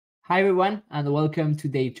Hi everyone, and welcome to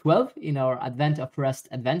day 12 in our Advent of Rust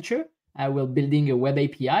adventure. We're building a web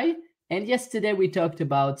API, and yesterday we talked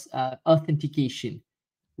about authentication.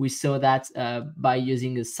 We saw that by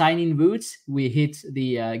using a sign-in route, we hit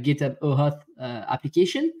the GitHub OAuth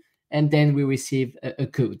application, and then we receive a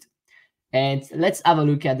code. And let's have a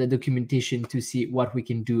look at the documentation to see what we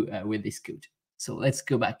can do with this code. So let's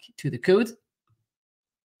go back to the code.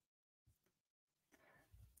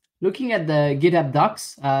 Looking at the GitHub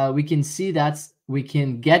docs, we can see that we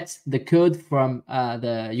can get the code from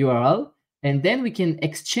the URL, and then we can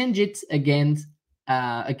exchange it against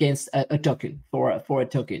a token for a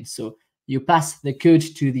token. So you pass the code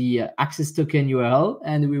to the access token URL,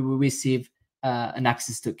 and we will receive an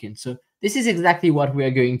access token. So this is exactly what we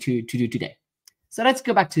are going to do today. So let's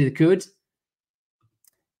go back to the code.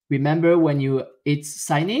 Remember, when you hit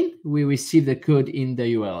sign in, we receive the code in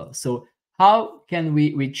the URL. So how can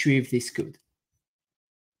we retrieve this code?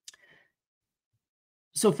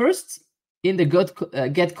 So first, in the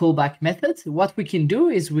get callback method, what we can do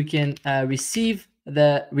is we can receive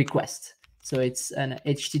the request. So it's an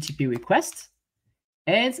HTTP request.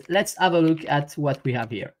 And let's have a look at what we have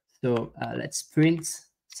here. So let's print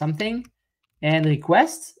something and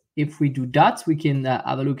request. If we do that, we can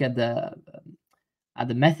have a look at the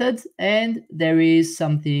method. And there is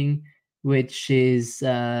something which is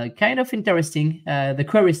kind of interesting, the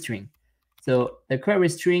query string. So the query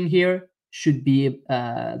string here should be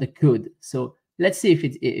the code. So let's see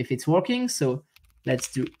if it's working. So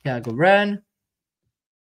let's do cargo run.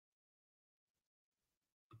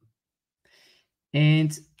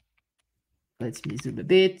 And let's zoom a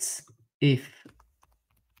bit. If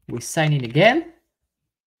we sign in again,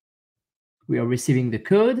 we are receiving the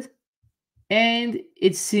code. And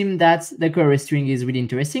it seems that the query string is really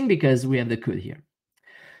interesting because we have the code here.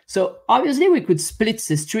 So obviously we could split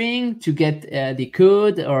the string to get the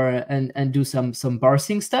code and do some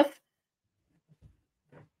parsing stuff.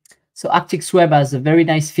 So Actix Web has a very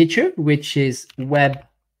nice feature, which is web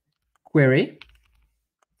query.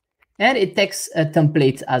 And it takes a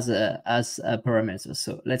template as a parameter.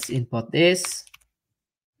 So let's import this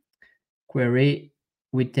query.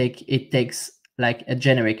 It takes like a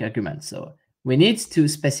generic argument. So we need to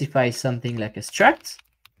specify something like a struct,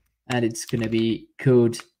 and it's going to be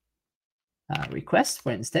code request,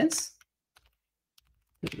 for instance,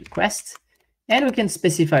 request, and we can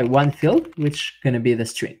specify one field, which is going to be the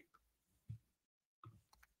string.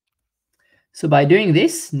 So by doing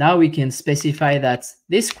this, now we can specify that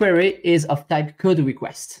this query is of type code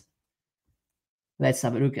request. Let's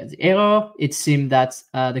have a look at the error. It seems that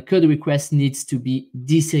the code request needs to be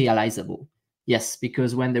deserializable. Yes,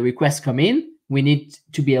 because when the requests come in, we need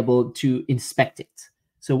to be able to inspect it.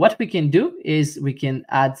 So what we can do is we can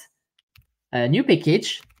add a new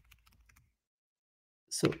package.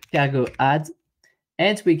 So cargo add,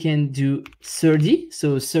 and we can do surd.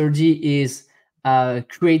 So surd is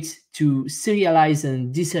create to serialize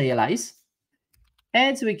and deserialize.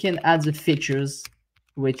 And we can add the features,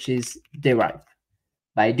 which is derive.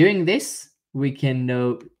 By doing this, we can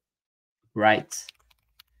now write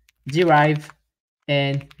derive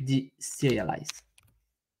and deserialize.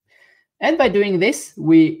 And by doing this,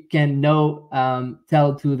 we can now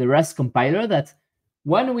tell to the Rust compiler that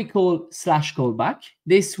when we call /callback,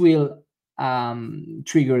 this will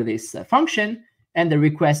trigger this function, and the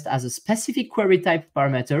request has a specific query type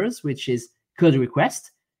parameters, which is code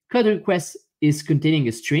request. Code request is containing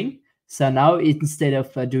a string. So now instead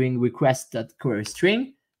of doing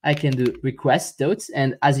request.queryString, I can do request dots,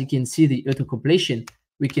 and as you can see, the auto-completion,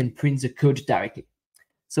 we can print the code directly.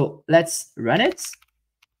 So let's run it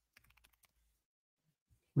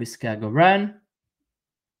with cargo run.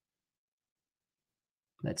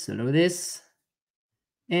 Let's allow this.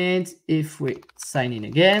 And if we sign in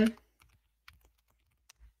again,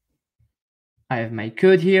 I have my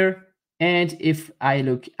code here. And if I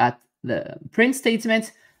look at the print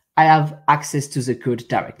statement, I have access to the code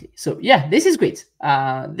directly. So yeah, this is great.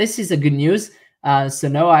 This is a good news. So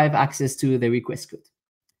now I have access to the request code.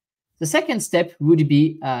 The second step would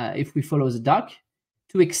be, if we follow the doc,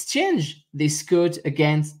 to exchange this code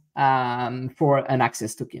again for an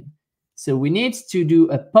access token. So we need to do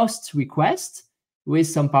a post request with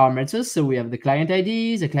some parameters. So we have the client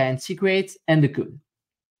ID, the client secret, and the code.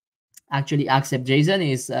 Actually, accept JSON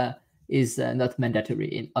is not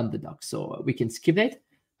mandatory on the doc, so we can skip it.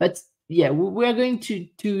 But yeah, we're going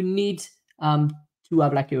to need to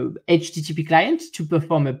have like a HTTP client to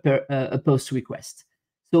perform a post request.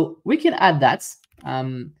 So we can add that.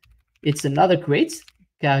 It's another crate,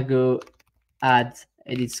 cargo add,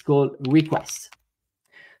 and it's called request.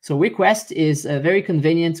 So request is a very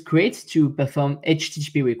convenient create to perform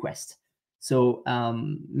HTTP request. So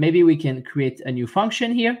maybe we can create a new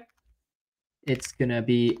function here. It's gonna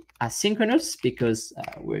be asynchronous because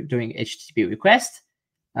we're doing HTTP request.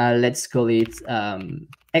 Let's call it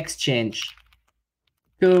exchange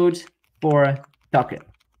code for token.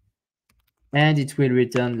 And it will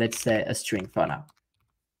return, let's say, a string for now.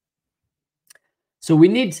 So we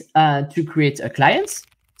need to create a client.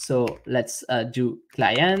 So let's do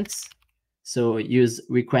clients. So use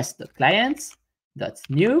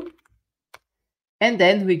request.clients.new. And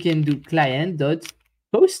then we can do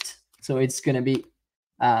client.post. So it's gonna be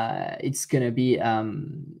a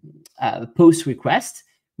post request.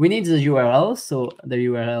 We need the URL. So the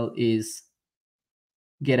URL is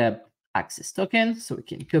GitHub access token. So we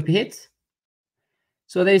can copy it.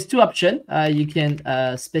 So there's two options. You can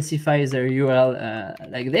specify the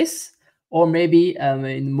URL like this, or maybe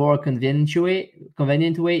in more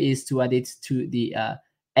convenient way is to add it to the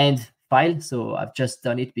end file. So I've just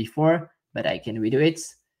done it before, but I can redo it.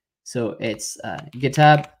 So it's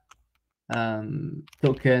GitHub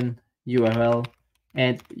token URL,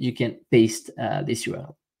 and you can paste this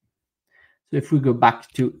URL. So if we go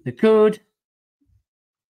back to the code,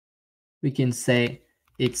 we can say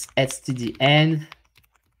it's std_end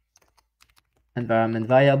environment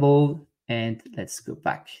variable, and let's go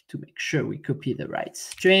back to make sure we copy the right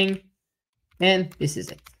string, and this is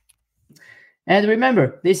it. And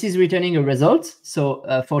remember, this is returning a result. So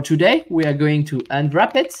for today, we are going to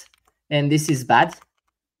unwrap it, and this is bad.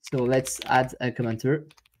 So let's add a commenter.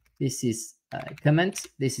 This is a comment.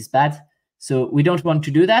 This is bad. So we don't want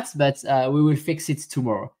to do that, but we will fix it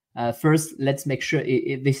tomorrow. First, let's make sure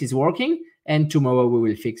this is working, and tomorrow we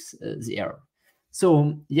will fix the error.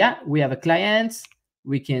 So yeah, we have a client.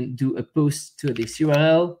 We can do a post to this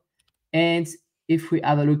URL. And if we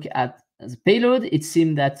have a look at the payload, it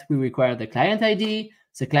seems that we require the client ID,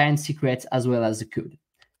 the client secret, as well as the code.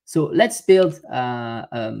 So let's build a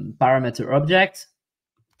parameter object,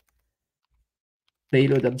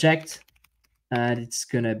 payload object, and it's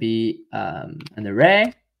going to be an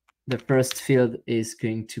array. The first field is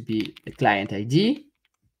going to be the client ID.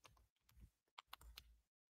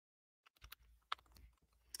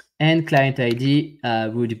 And client ID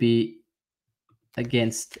would be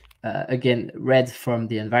again read from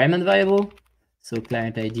the environment variable. So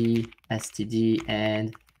client ID, std,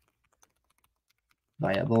 and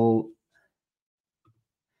variable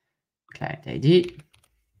client ID.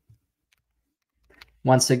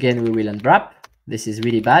 Once again, we will unwrap. This is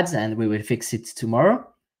really bad, and we will fix it tomorrow.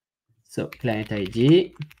 So client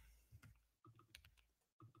ID.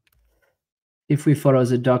 If we follow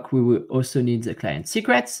the doc, we will also need the client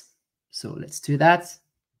secrets. So let's do that.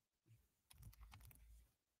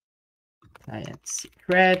 Client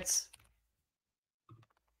secret.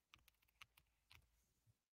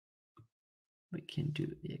 We can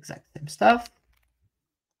do the exact same stuff.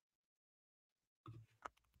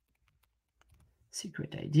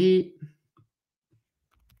 Secret ID.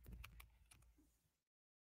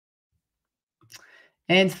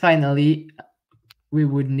 And finally, we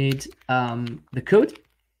would need the code.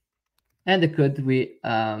 And the code, we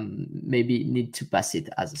maybe need to pass it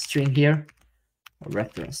as a string here, a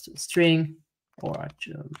reference to a string, or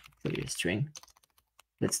actually a string.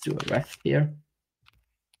 Let's do a ref here.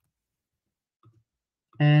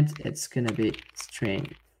 And it's going to be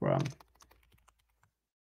string from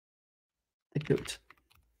the code.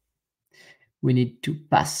 We need to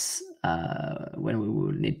pass when we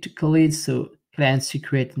will need to call it. So client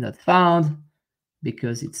secret not found,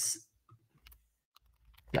 because it's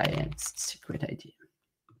client secret ID.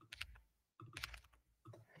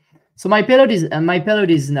 So my payload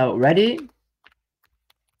is now ready.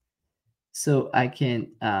 So I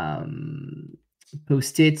can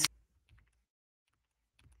post it.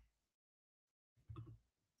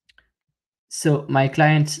 So my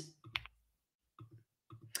client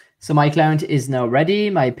is now ready.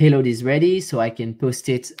 My payload is ready, so I can post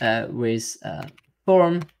it with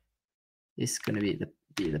form. It's going to be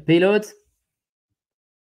the payload.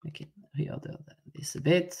 I can reorder this a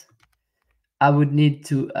bit. I would need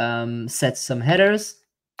to set some headers.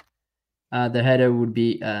 The header would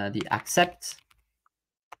be the accept,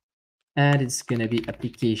 and it's going to be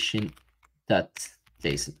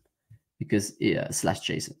application.json because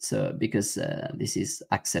 /JSON. So because this is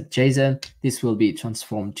accept JSON, this will be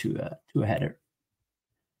transformed to a header.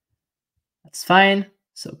 That's fine.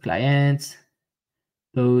 So client,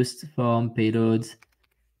 post, form, payload,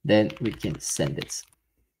 then we can send it.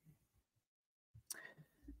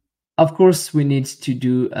 Of course, we need to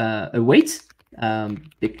do a wait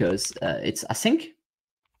because it's async.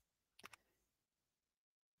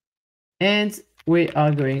 And we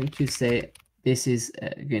are going to say this is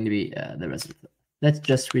going to be the result. Let's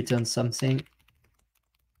just return something.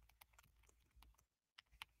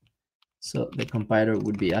 So the compiler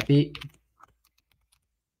would be happy.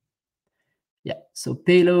 Yeah, so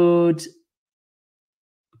payload,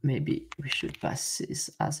 maybe we should pass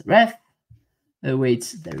this as ref.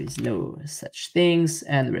 Wait, there is no such things,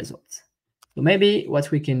 and result. So maybe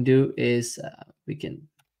what we can do is we can,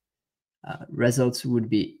 results would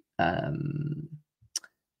be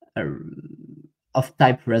of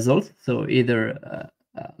type result. So either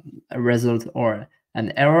a result or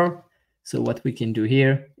an error. So what we can do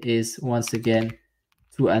here is once again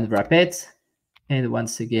to unwrap it. And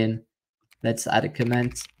once again, let's add a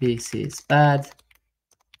comment. This is bad.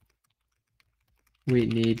 We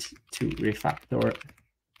need to refactor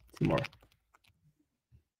tomorrow.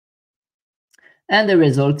 And the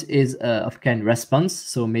result is of kind response.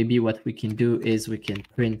 So maybe what we can do is we can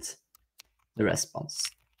print the response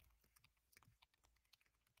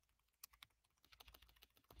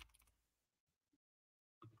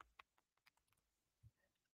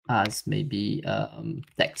as maybe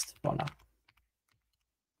text for now.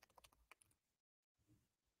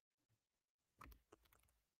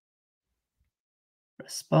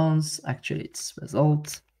 Response, actually it's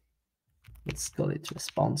result. Let's call it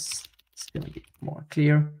response. It's going to be more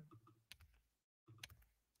clear.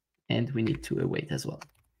 And we need to await as well.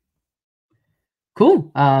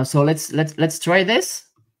 Cool. So let's try this.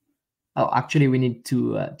 Oh, actually we need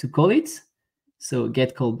to call it. So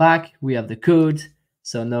get callback. We have the code.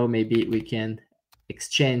 So now maybe we can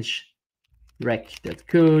exchange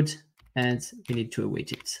rec.code, and we need to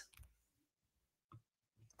await it.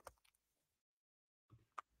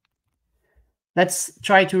 Let's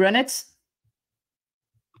try to run it.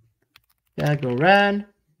 Yeah, go run.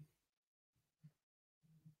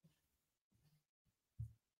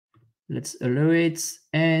 Let's allow it.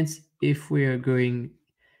 And if we are going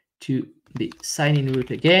to the sign-in route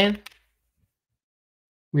again,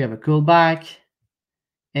 we have a callback,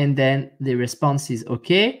 and then the response is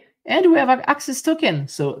okay, and we have an access token.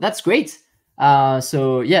 So that's great.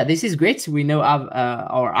 So yeah, this is great. We now have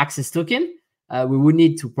our access token. We would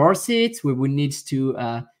need to parse it. We would need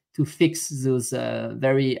to fix those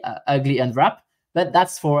very ugly unwrap, but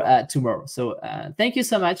that's for tomorrow. So thank you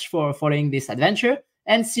so much for following this adventure,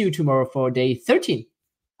 and see you tomorrow for day 13.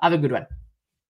 Have a good one.